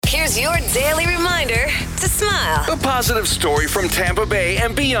Here's your daily reminder to smile. A positive story from Tampa Bay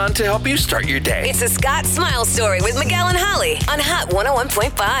and beyond to help you start your day. It's a Scott Smile Story with Miguel and Holly on Hot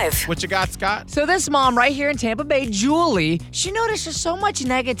 101.5. What you got, Scott? So this mom right here in Tampa Bay, Julie, she noticed there's so much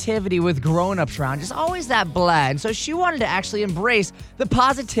negativity with grown-ups around, just always that blah. And so she wanted to actually embrace the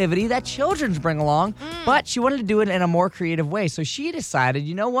positivity that children bring along, but she wanted to do it in a more creative way. So she decided,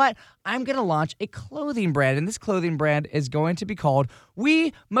 you know what? I'm going to launch a clothing brand, and this clothing brand is going to be called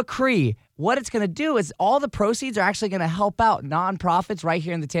We Macree. What it's going to do is all the proceeds are actually going to help out nonprofits right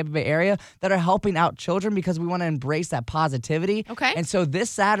here in the Tampa Bay area that are helping out children because we want to embrace that positivity. Okay. And so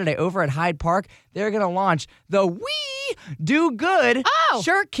this Saturday over at Hyde Park, they're going to launch the We Do Good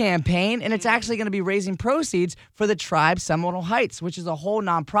shirt campaign, and it's actually going to be raising proceeds for the Tribe Seminole Heights, which is a whole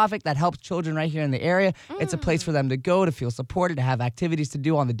nonprofit that helps children right here in the area. It's a place for them to go, to feel supported, to have activities to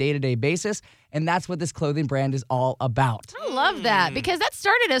do on the day-to-day basis, and that's what this clothing brand is all about. I love that because that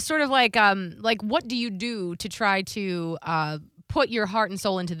started as sort of like what do you do to try to put your heart and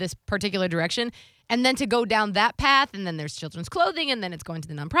soul into this particular direction, and then to go down that path, and then there's children's clothing, and then it's going to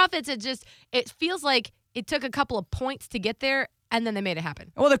the nonprofits. It feels like it took a couple of points to get there, and then they made it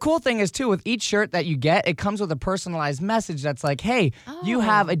happen. Well, the cool thing is, too, with each shirt that you get, it comes with a personalized message that's like, hey, you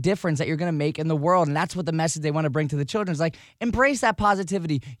have a difference that you're going to make in the world, and that's what the message they want to bring to the children is like, embrace that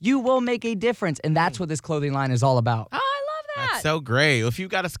positivity. You will make a difference, and that's what this clothing line is all about. Oh, I love that. That's so great. If you've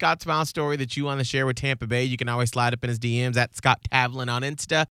got a Scott Smile story that you want to share with Tampa Bay, you can always slide up in his DMs at Scott Tavlin on Insta.